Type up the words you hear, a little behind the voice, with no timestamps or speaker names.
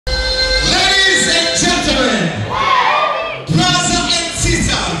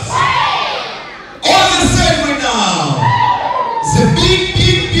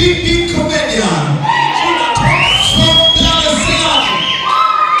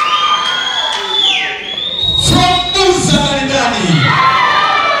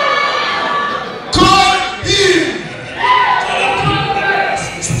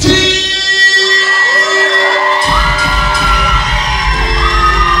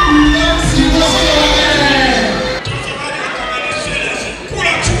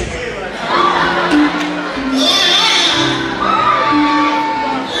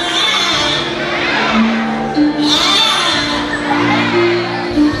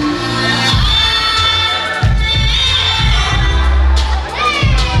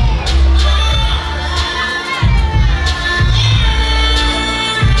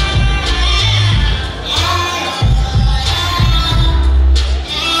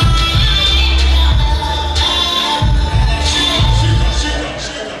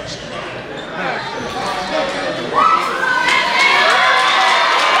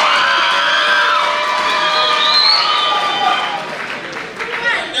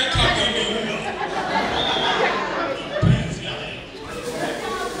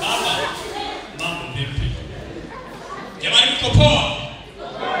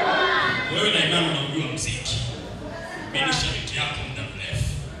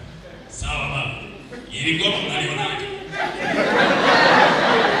Ili ngoma mnalionaje?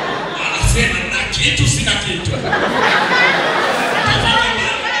 Anasema na kitu sina kitu.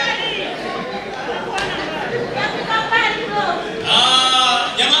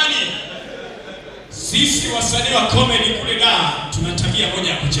 Jamani, sisi wasanii wa comedy kule Dar tuna tabia moja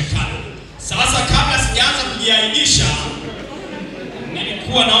ya kuchekana. Sasa kabla sijaanza kujiaibisha,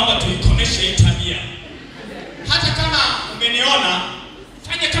 nilikuwa naomba tuikomeshe hii tabia. Hata kama umeniona,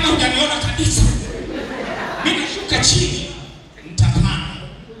 fanya kama hujaniona kabisa. Mimi nashuka chini, nitapanda.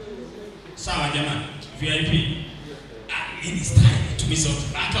 Sawa jamani, VIP. Hii ni style, tumiso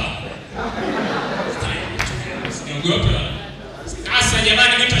baka. Style, usiogope. Sasa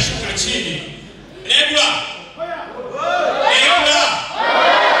jamani, mimi nitashuka chini. Lebwa. Lebwa.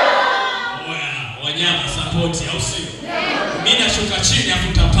 Wanyama support au sio? Mimi nashuka chini afu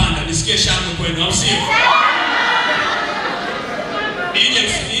utapanda, nisikie shangwe kwenu au sio? Nije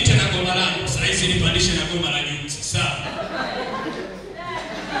usiniite na goma langu, sasa hizi nipandishe na goma la juu, sawa?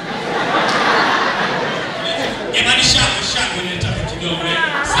 Jamani shangwe nataka kidogo.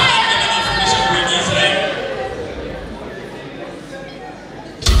 Sawa, ndio nafundisha kuigiza hivi.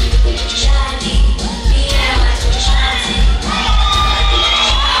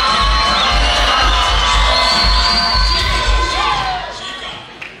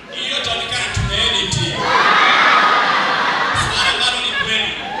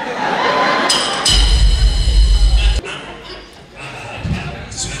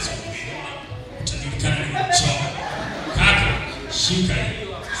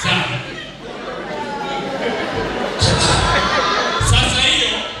 Sasa hiyo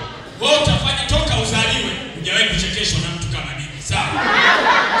wewe utafanya toka uzaliwe hujawahi kuchekeshwa na mtu kama mimi, sawa?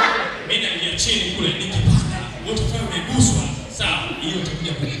 Mimi nalia chini kule nikipanda, wewe utafanya umeguswa, sawa? Hiyo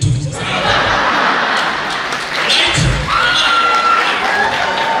utakuja kunituza, sawa? Right?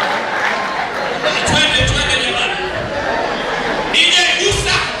 Twende jamani. DJ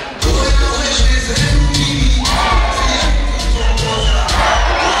Gusa.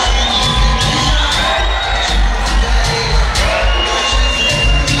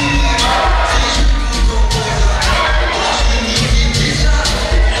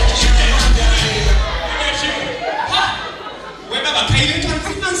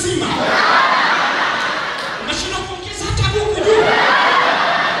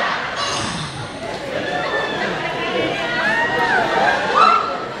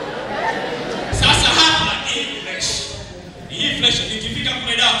 Nikifika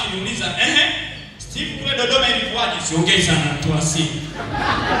kule Dar kuniuliza, Steve kule Dodoma ilikuwaje? Siongei sana, toa simu.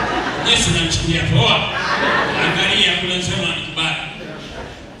 Yes, namchukulia poa. Angalia kule nsema nikubali.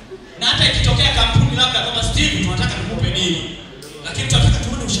 Na hata ikitokea kampuni labda kama Steve tunataka tukupe nini? Lakini tunataka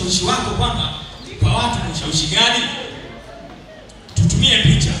tuone ushawishi wako kwamba kwa watu ni ushawishi gani? Tutumie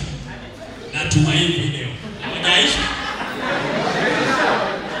picha na tumaini video. Hawajaishi.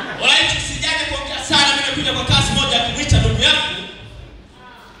 Alright, sijaje kuongea sana, mimi nimekuja kwa kazi moja ya kumwita ndugu yangu.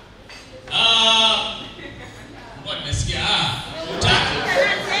 Mbona nimesikia utaki.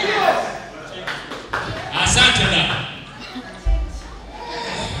 Asante dada.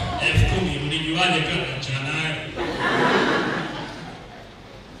 10,000 mlijuaje kama mchana?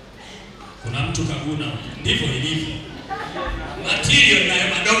 Kuna mtu kaguna, ndivyo ilivyo. Material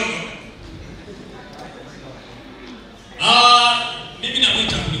na madogo. Mimi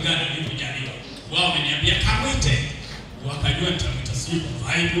namwita kulingana na nilivyojaliwa. Wao wameniambia kamwite. Wakajua nitamwita siku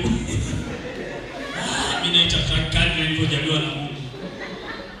vibe. Mimi naita kadri nilivyojaliwa na Mungu.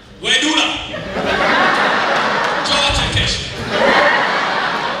 Wewe Dula. Njoo chekesha.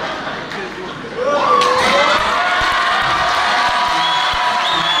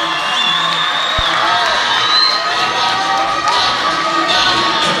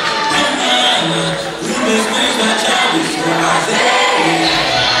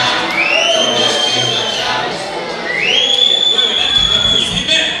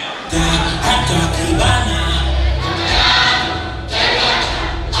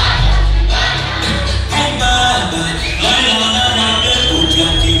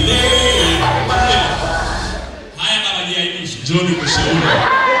 Joni kushauri.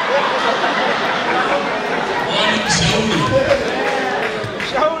 Wani kushauri.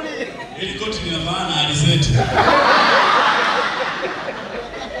 Kushauri. Ili koti linavana alizeti.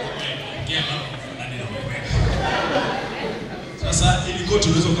 Ingia hapo ndani na wewe. Sasa ili koti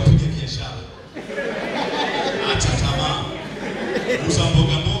unaweza ukapiga biashara. Acha tamaa. Uza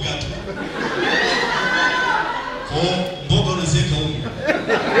mboga tu. Kwa mboga unazeka huko.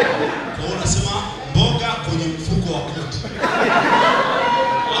 Kwa unasema mboga kwenye mfuko wa koti.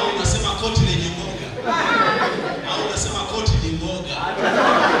 Au unasema koti lenye mboga. Au unasema koti ni mboga.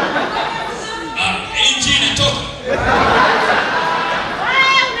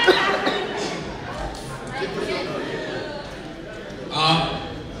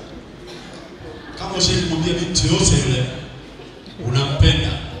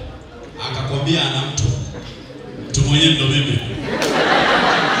 anakwambia ana mtu. Mtu mwenyewe ndo mimi.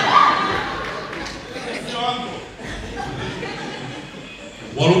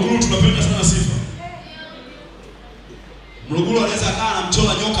 Waluguru tunapenda sana sifa. Mluguru anaweza kaa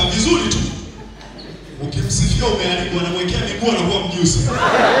anamchora nyoka vizuri tu. Ukimsifia umeharibu, anamwekea miguu anakuwa mjusi.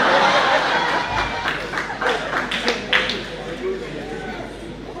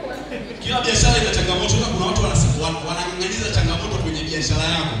 Kila biashara ina changamoto, na kuna watu wanang'ang'aniza changamoto kwenye biashara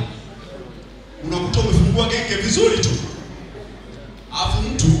yako. Unakuta umefungua genge vizuri tu, alafu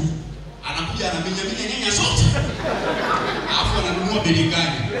mtu anakuja anaminya nyanya zote, alafu ananunua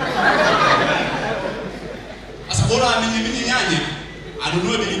bilingani. Sasa bora aminye nyanya,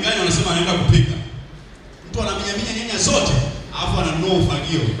 anunue bilingani, wanasema anaenda kupika. Mtu anaminya nyanya zote, alafu ananunua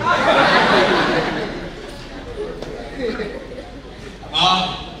ufagio.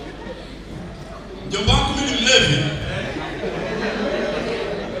 Mjomba wangu mimi ni mlevi.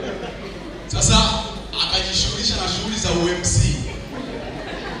 Sasa akajishughulisha na shughuli za UMC.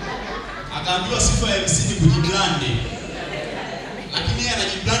 Akaambiwa sifa ya MC ni kujibrandi. Lakini yeye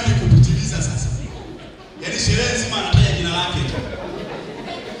anajibrandi kupitiliza sasa. Yaani sherehe nzima anataja jina lake tu.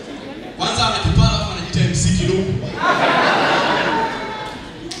 Kwanza anakipala alafu anajiita MC Kiluku.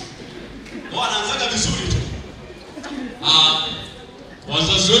 Wao anaanzaga vizuri tu.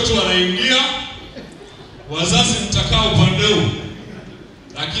 Wazazi wetu wanaingia, wazazi mtakao upande huu.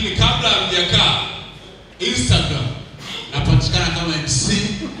 Lakini kabla hamjakaa, Instagram napatikana kama MC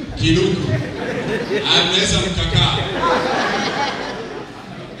Kiluku. Anaweza mkakaa.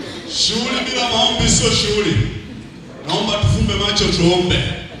 Shughuli bila maombi sio shughuli. Naomba tufumbe macho tuombe.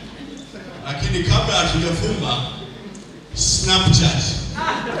 Lakini kabla hatujafumba, Snapchat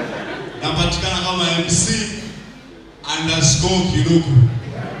napatikana kama MC_Kiluku.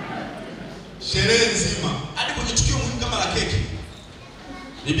 Sherehe nzima, hadi kwenye tukio muhimu kama la keki.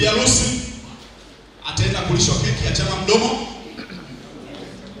 Bibi harusi ataenda kulishwa keki ya chama mdomo.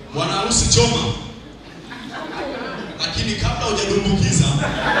 Bwana harusi choma. Lakini kabla hujadumbukiza,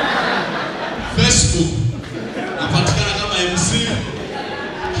 Facebook napatikana kama MC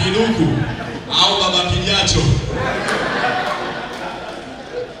Kiluku au Baba Kijacho.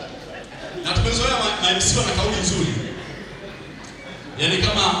 Na tumezoea MC wana kauli nzuri. Yaani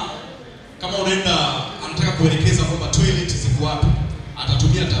kama unaenda anataka kuelekeza kwamba toilet ziko wapi,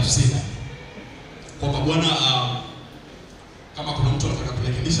 atatumia tafsiri. Kwamba bwana kama kuna mtu anataka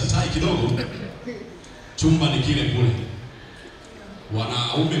kurekebisha tai kidogo, chumba ni kile kule.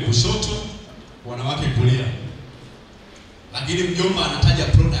 Wanaume kushoto, wanawake kulia. Lakini mjomba anataja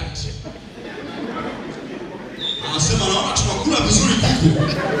product. Anasema naona tunakula vizuri kuku.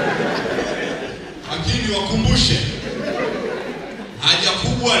 Lakini wakumbushe, haja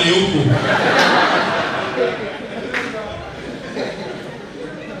kubwa ni huku.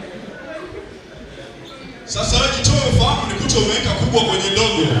 Sasa wewe jitoe ufahamu nikute umeweka kubwa kwenye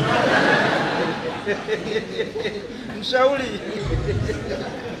ndogo. Mshauri.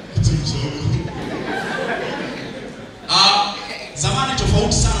 Zamani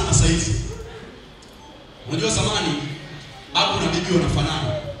tofauti sana na saizi. Unajua zamani babu na bibi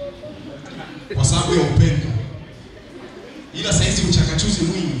wanafanana kwa sababu ya upendo. Ila saizi uchakachuzi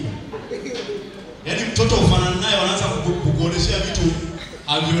mwingi. Yaani mtoto ufanana naye wanaanza kukuoneshea vitu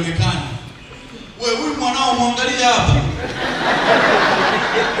havionekani. Wewe huyu mwanao muangalie hapa.